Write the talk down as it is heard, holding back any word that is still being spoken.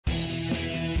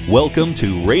Welcome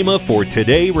to Rhema for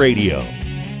Today Radio.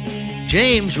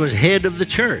 James was head of the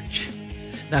church.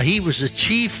 Now, he was the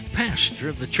chief pastor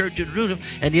of the church at Jerusalem,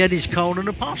 and yet he's called an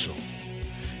apostle.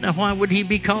 Now, why would he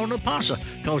be called an apostle?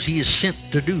 Because he is sent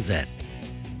to do that.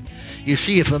 You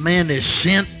see, if a man is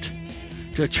sent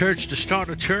to a church to start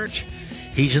a church,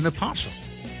 he's an apostle.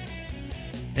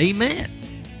 Amen.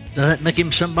 Does that make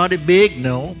him somebody big?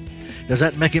 No. Does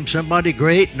that make him somebody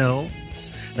great? No.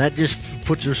 That just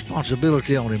puts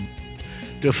responsibility on him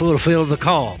to fulfill the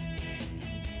call.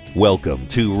 Welcome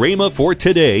to Rhema for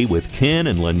Today with Ken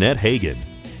and Lynette Hagin.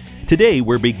 Today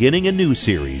we're beginning a new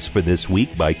series for this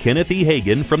week by Kenneth E.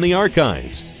 Hagin from the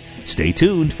Archives. Stay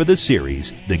tuned for the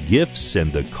series, The Gifts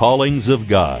and the Callings of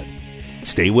God.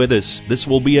 Stay with us. This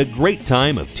will be a great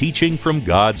time of teaching from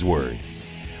God's Word.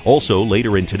 Also,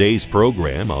 later in today's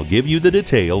program, I'll give you the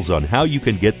details on how you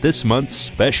can get this month's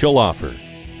special offer.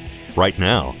 Right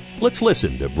now, let's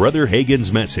listen to Brother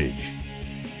Hagin's message.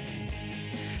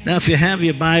 Now, if you have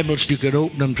your Bibles, you could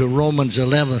open them to Romans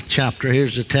 11th chapter.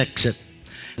 Here's the text that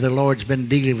the Lord's been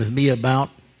dealing with me about.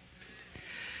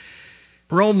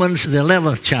 Romans, the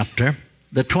 11th chapter,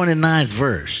 the 29th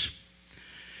verse.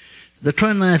 The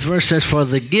 29th verse says, "For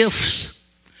the gifts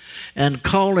and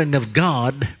calling of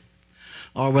God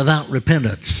are without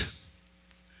repentance."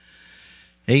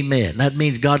 Amen. That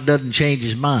means God doesn't change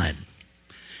his mind.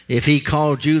 If he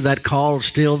called you, that call's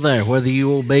still there, whether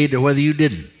you obeyed or whether you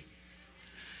didn't.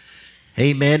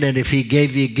 Amen. And if he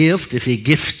gave you a gift, if he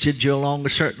gifted you along a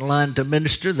certain line to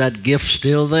minister, that gift's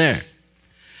still there.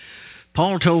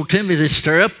 Paul told Timothy,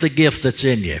 "Stir up the gift that's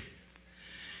in you,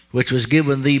 which was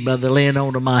given thee by the laying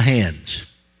on of my hands."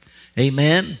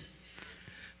 Amen.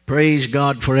 Praise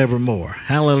God forevermore.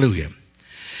 Hallelujah.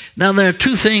 Now, there are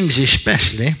two things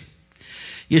especially.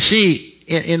 You see,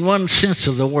 in one sense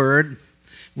of the word,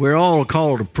 we're all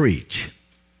called to preach.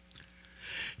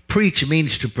 Preach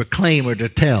means to proclaim or to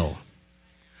tell.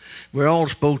 We're all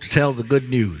supposed to tell the good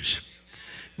news.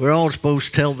 We're all supposed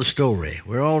to tell the story.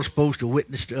 We're all supposed to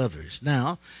witness to others.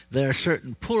 Now, there are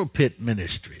certain pulpit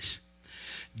ministries,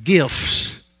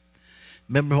 gifts.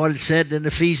 Remember what it said in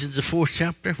Ephesians, the 4th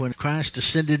chapter, when Christ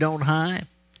ascended on high?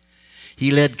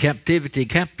 He led captivity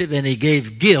captive, and he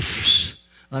gave gifts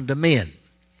unto men.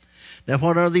 Now,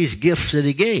 what are these gifts that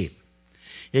he gave?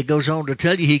 It goes on to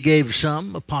tell you he gave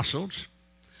some apostles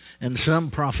and some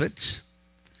prophets.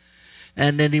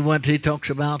 And then he talks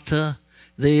about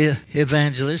the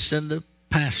evangelist and the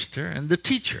pastor and the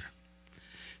teacher.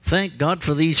 Thank God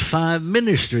for these 5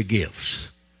 ministry gifts.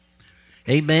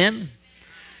 Amen.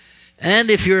 And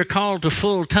if you're called to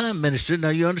full-time ministry, now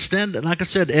you understand that, like I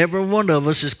said, every one of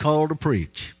us is called to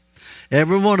preach.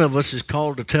 Every one of us is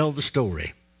called to tell the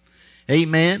story.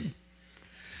 Amen.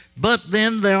 But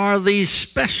then there are these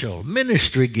special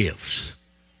ministry gifts.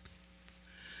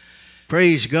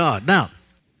 Praise God. Now,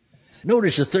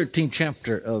 notice the 13th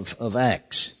chapter of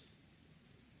Acts,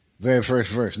 very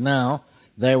first verse. "Now,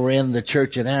 there were in the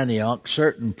church at Antioch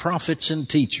certain prophets and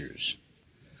teachers,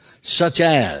 such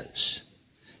as,"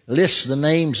 lists the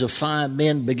names of 5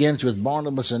 men, begins with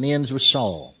Barnabas and ends with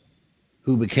Saul,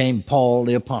 who became Paul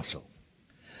the apostle.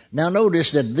 Now,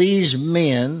 notice that these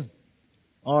men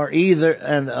are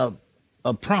either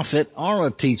a prophet or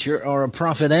a teacher, or a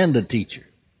prophet and a teacher.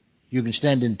 You can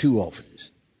stand in 2 offices.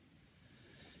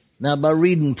 Now, by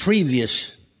reading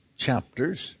previous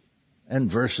chapters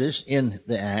and verses in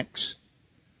the Acts,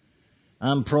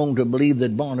 I'm prone to believe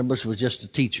that Barnabas was just a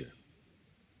teacher.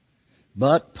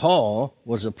 But Paul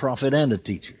was a prophet and a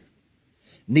teacher.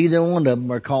 Neither one of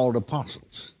them are called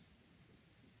apostles.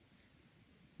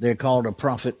 They're called a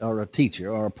prophet or a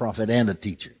teacher, or a prophet and a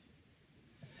teacher.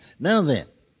 Now then,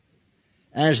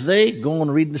 as they, go on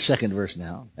and read the 2nd verse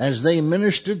now, "As they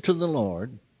ministered to the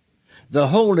Lord, the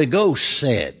Holy Ghost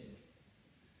said,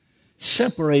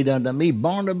 Separate unto me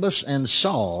Barnabas and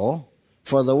Saul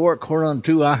for the work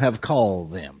whereunto I have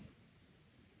called them."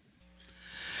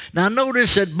 Now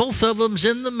notice that both of them's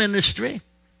in the ministry.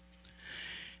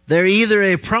 They're either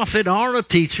a prophet or a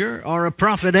teacher, or a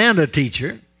prophet and a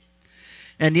teacher,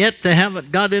 and yet they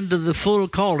haven't got into the full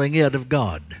calling yet of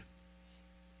God.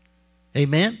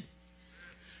 Amen?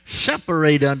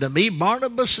 "Separate unto me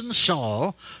Barnabas and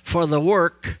Saul for the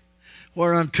work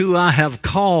whereunto I have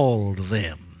called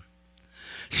them."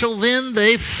 So then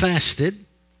they fasted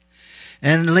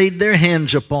and laid their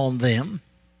hands upon them.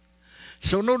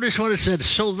 So notice what it said.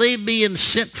 "So they, being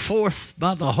sent forth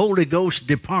by the Holy Ghost,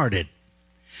 departed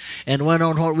and went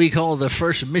on what we call the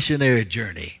first missionary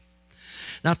journey."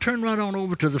 Now turn right on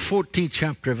over to the 14th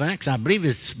chapter of Acts. I believe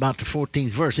it's about the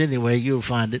 14th verse. Anyway, you'll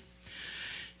find it.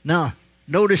 Now,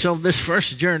 notice on this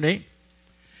first journey,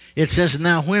 It says,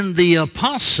 now when the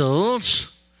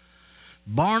apostles,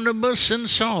 Barnabas and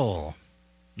Saul.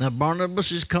 Now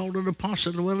Barnabas is called an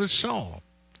apostle as well as Saul.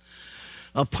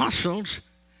 Apostles,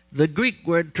 the Greek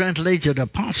word translated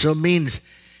apostle means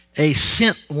a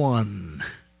sent one.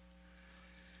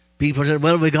 People said,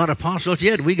 well, we got apostles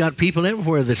yet. We got people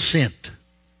everywhere that's sent.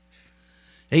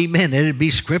 Amen. It'd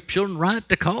be scriptural and right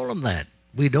to call them that.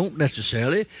 We don't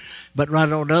necessarily. But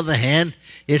right on the other hand,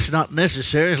 it's not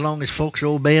necessary as long as folks are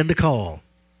obeying the call.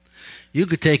 You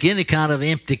could take any kind of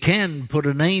empty can and put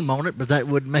a name on it, but that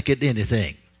wouldn't make it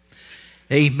anything.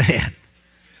 Amen.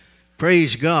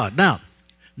 Praise God. Now,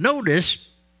 notice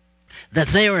that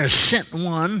they are a sent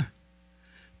one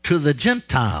to the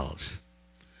Gentiles.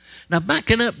 Now,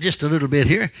 backing up just a little bit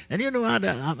here, and you know,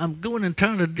 I'm going and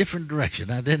turning a different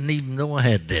direction. I didn't even know I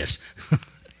had this.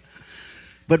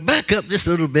 But back up just a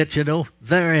little bit, you know,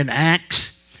 there in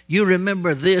Acts, you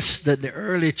remember this, that the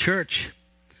early church,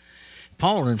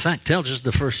 Paul, in fact, tells us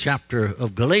the first chapter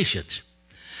of Galatians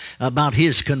about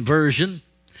his conversion,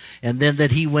 and then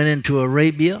that he went into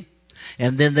Arabia,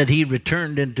 and then that he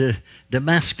returned into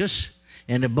Damascus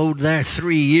and abode there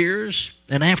 3 years.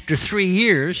 And after 3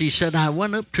 years, he said, I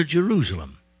went up to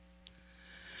Jerusalem.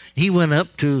 He went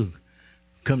up to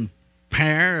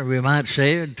compare, we might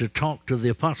say, and to talk to the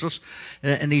apostles.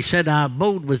 And he said, I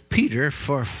abode with Peter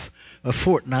for a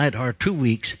fortnight or 2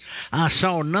 weeks. I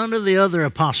saw none of the other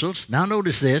apostles. Now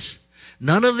notice this.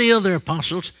 None of the other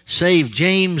apostles save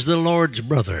James, the Lord's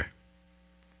brother.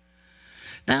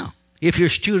 Now, if you're a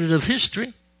student of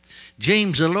history,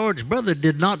 James, the Lord's brother,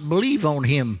 did not believe on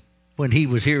him when he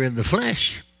was here in the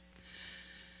flesh.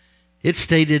 It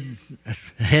stated,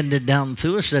 handed down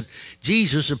to us, that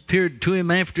Jesus appeared to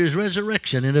him after his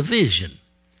resurrection in a vision.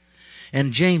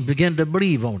 And James began to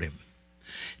believe on him.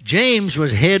 James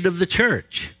was head of the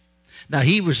church. Now,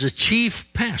 he was the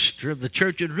chief pastor of the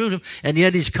church at Jerusalem, and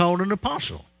yet he's called an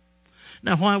apostle.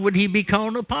 Now, why would he be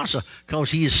called an apostle? Because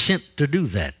he is sent to do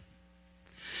that.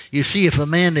 You see, if a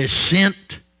man is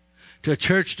sent to a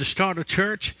church to start a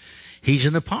church, he's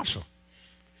an apostle.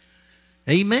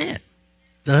 Amen.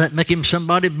 Does that make him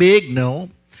somebody big? No.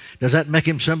 Does that make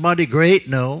him somebody great?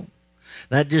 No.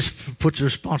 That just puts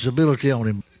responsibility on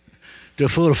him to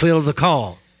fulfill the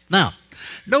call. Now,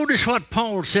 notice what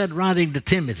Paul said writing to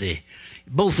Timothy,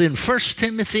 both in 1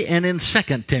 Timothy and in 2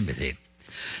 Timothy.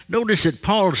 Notice that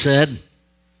Paul said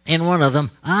in one of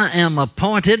them, I am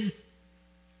appointed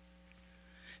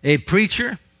a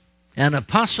preacher, an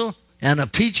apostle, and a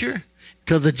teacher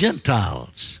to the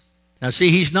Gentiles. Now see,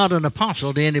 he's not an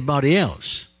apostle to anybody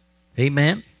else.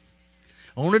 Amen?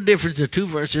 Only difference of two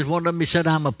verses. One of them he said,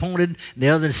 I'm appointed, and the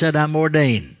other said, I'm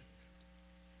ordained.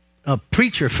 A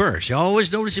preacher first. You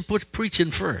always notice he puts preaching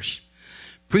first.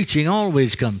 Preaching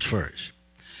always comes first.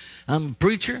 I'm a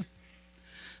preacher,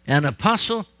 an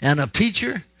apostle, and a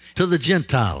teacher to the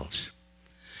Gentiles.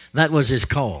 That was his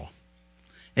call.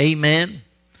 Amen?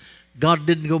 God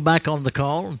didn't go back on the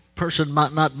call. Person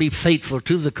might not be faithful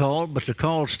to the call, but the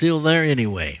call's still there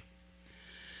anyway.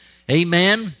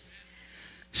 Amen?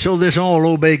 So this all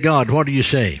obey God. What do you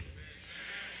say?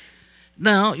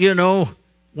 Now, you know,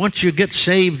 once you get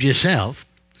saved yourself,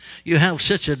 you have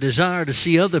such a desire to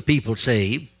see other people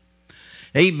saved.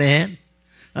 Amen?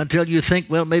 Until you think,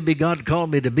 well, maybe God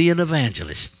called me to be an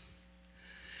evangelist.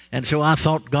 And so I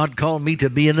thought God called me to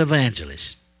be an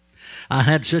evangelist. I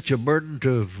had such a burden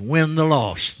to win the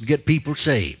lost, get people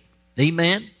saved.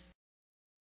 Amen?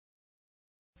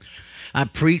 I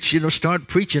preached, started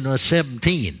preaching when I was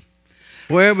 17.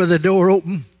 Wherever the door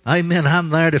opened, amen, I'm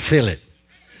there to fill it.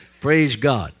 Praise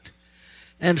God.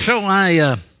 And so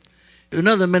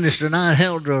another minister and I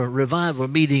held a revival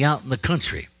meeting out in the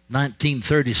country,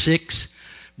 1936.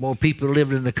 More people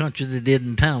lived in the country than they did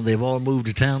in town. They've all moved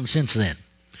to town since then.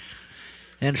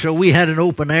 And so we had an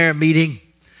open air meeting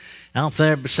out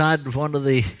there beside one of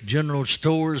the general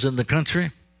stores in the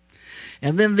country.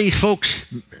 And then these folks,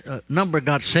 number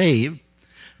got saved.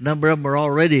 A number of them were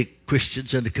already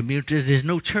Christians in the community. There's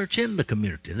no church in the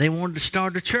community. They wanted to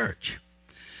start a church.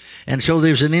 And so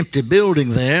there's an empty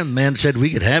building there, and the man said we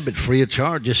could have it free of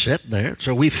charge, just sit there.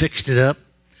 So we fixed it up.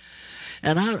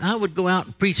 And I would go out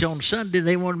and preach on Sunday.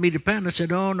 They wanted me to pastor. I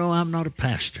said, oh, no, I'm not a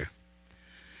pastor.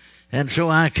 And so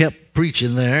I kept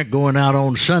preaching there, going out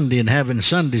on Sunday and having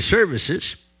Sunday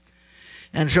services.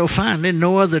 And so finally,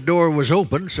 no other door was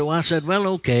open. So I said, well,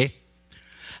 okay,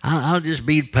 I'll just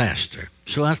be the pastor.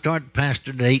 So I started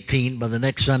pastoring at 18. By the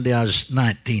next Sunday, I was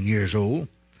 19 years old.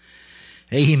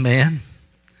 Amen.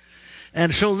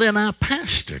 And so then I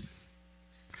pastored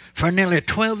for nearly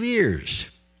 12 years.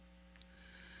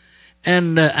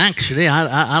 And actually,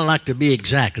 I like to be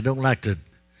exact. I don't like to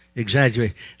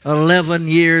exaggerate, 11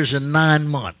 years and 9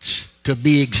 months to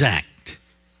be exact.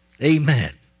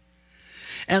 Amen.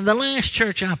 And the last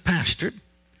church I pastored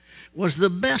was the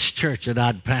best church that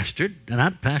I'd pastored, and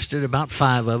I'd pastored about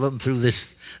 5 of them through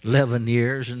this 11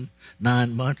 years and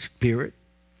 9 months period.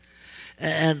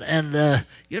 And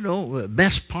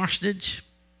best parsonage.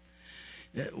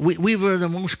 We were the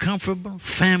most comfortable.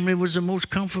 Family was the most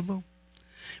comfortable.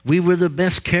 We were the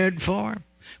best cared for.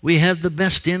 We had the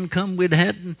best income we'd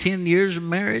had in 10 years of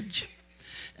marriage.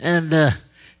 And,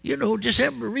 just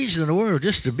every reason in the world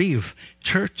just to be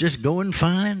church, just going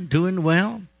fine, doing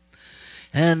well.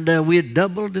 And we had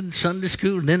doubled in Sunday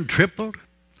school and then tripled.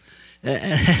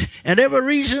 And every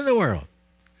reason in the world.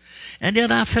 And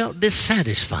yet I felt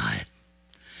dissatisfied.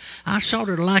 I sort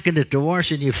of likened it to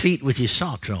washing your feet with your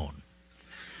socks on.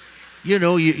 You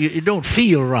don't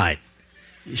feel right.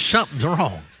 Something's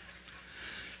wrong.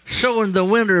 So in the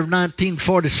winter of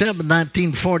 1947,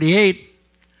 1948,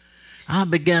 I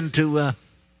began to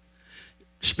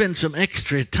spend some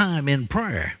extra time in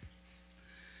prayer.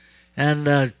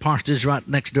 And parsonage right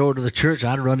next door to the church.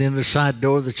 I'd run in the side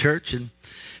door of the church and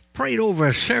prayed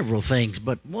over several things.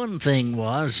 But one thing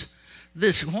was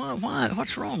this: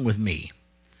 what's wrong with me?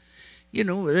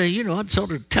 I'd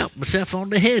sort of tap myself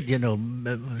on the head.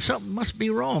 Something must be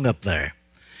wrong up there.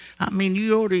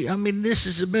 This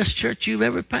is the best church you've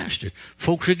ever pastored.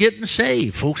 Folks are getting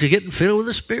saved. Folks are getting filled with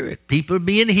the Spirit. People are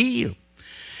being healed.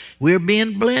 We're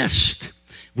being blessed.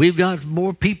 We've got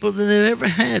more people than they've ever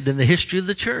had in the history of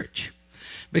the church.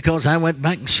 Because I went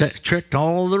back and checked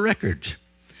all the records.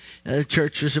 The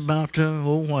church was about,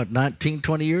 19,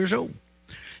 20 years old.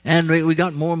 And we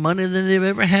got more money than they've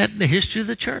ever had in the history of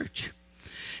the church.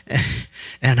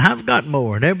 And I've got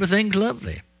more, and everything's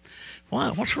lovely.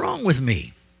 What's wrong with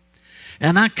me?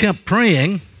 And I kept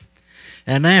praying,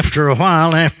 and after a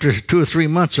while, after 2 or 3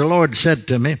 months, the Lord said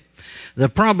to me, the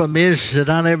problem is that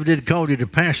I never did call you to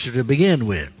pastor to begin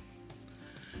with.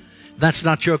 That's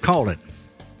not your calling.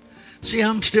 See,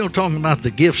 I'm still talking about the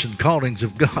gifts and callings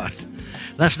of God.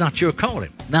 That's not your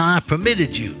calling. Now, I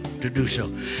permitted you to do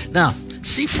so. Now,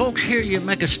 see, folks, here you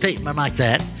make a statement like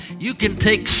that. You can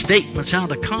take statements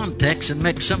out of context and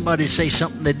make somebody say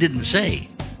something they didn't say.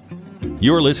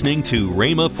 You're listening to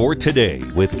Rhema for Today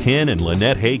with Ken and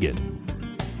Lynette Hagin.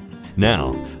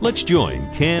 Now, let's join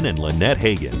Ken and Lynette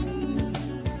Hagin.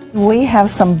 We have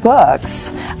some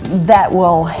books that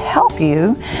will help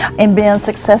you in being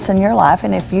success in your life.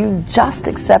 And if you've just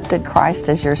accepted Christ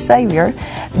as your Savior,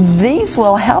 these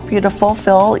will help you to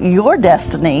fulfill your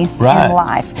destiny in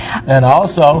life. And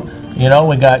also,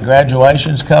 we got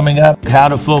graduations coming up, how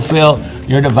to fulfill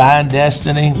your divine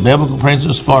destiny, biblical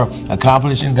principles for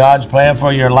accomplishing God's plan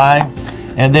for your life.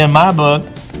 And then my book,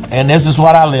 and this is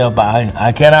what I live by: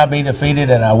 I cannot be defeated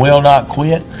and I will not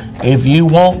quit. If you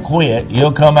won't quit,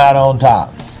 you'll come out on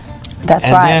top. That's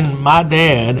right. And then my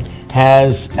dad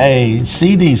has a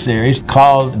CD series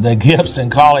called The Gifts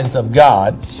and Callings of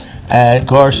God. And of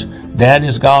course, Dad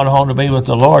has gone home to be with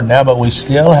the Lord now, but we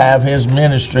still have his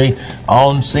ministry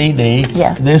on CD.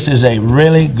 Yes. This is a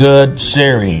really good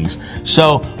series.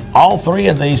 So all 3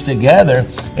 of these together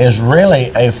is really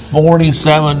a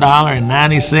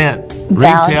 $47.90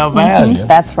 retail value. Mm-hmm.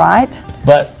 That's right.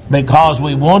 But because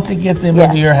we want to get them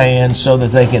into your hands so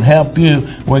that they can help you,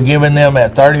 we're giving them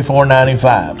at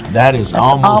 $34.95. That's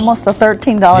almost a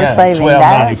 $13 saving.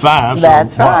 $12.95.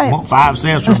 That's right. 5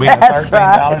 cents for being a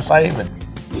 $13 saving.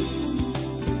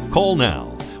 Call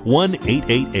now,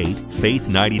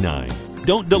 1-888-FAITH-99.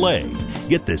 Don't delay.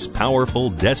 Get this powerful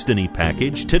Destiny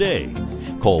package today.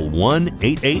 Call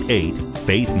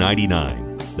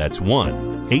 1-888-FAITH-99. That's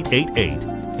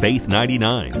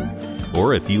 1-888-FAITH-99.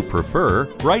 Or if you prefer,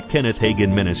 write Kenneth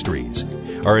Hagin Ministries.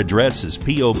 Our address is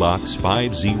P.O. Box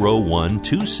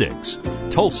 50126,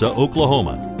 Tulsa,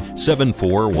 Oklahoma,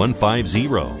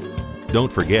 74150.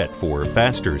 Don't forget, for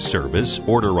faster service,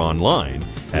 order online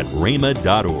at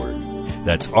rhema.org.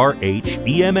 That's RHEMA.org.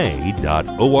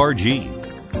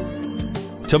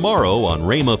 Tomorrow on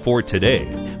Rhema for Today,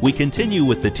 we continue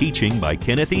with the teaching by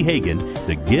Kenneth E. Hagin,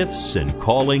 The Gifts and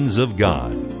Callings of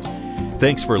God.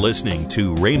 Thanks for listening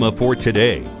to Rhema for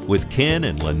Today with Ken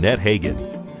and Lynette Hagin.